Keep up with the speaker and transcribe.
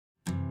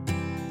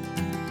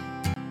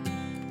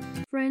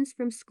friends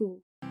from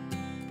school.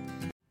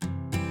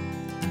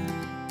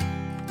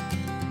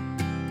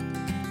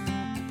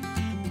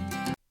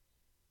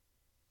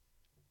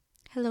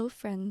 Hello,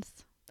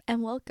 friends,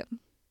 and welcome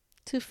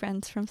to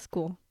Friends from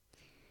School.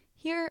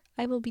 Here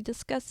I will be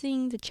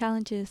discussing the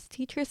challenges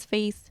teachers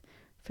face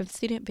from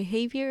student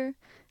behavior,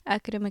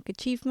 academic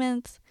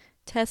achievements,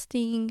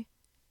 testing,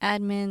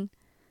 admin,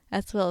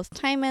 as well as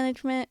time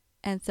management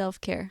and self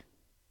care.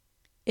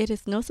 It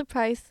is no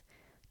surprise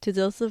to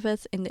those of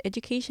us in the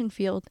education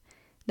field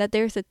that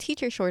there is a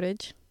teacher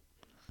shortage,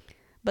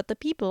 but the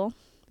people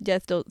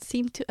just don't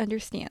seem to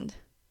understand.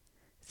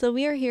 So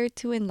we are here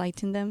to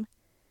enlighten them,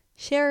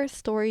 share our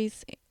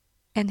stories,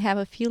 and have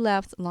a few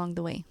laughs along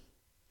the way.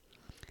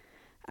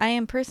 I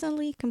am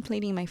personally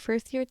completing my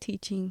first year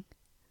teaching,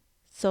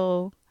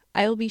 so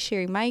I will be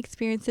sharing my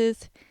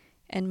experiences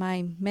and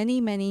my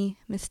many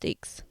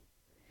mistakes.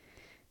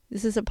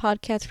 This is a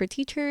podcast for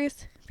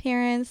teachers,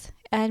 parents,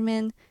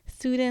 admin,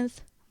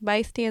 students,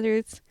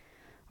 bystanders,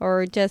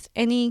 or just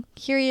any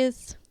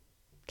curious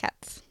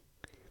cats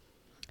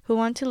who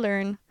want to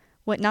learn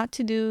what not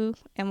to do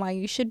and why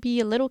you should be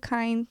a little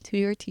kind to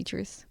your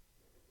teachers.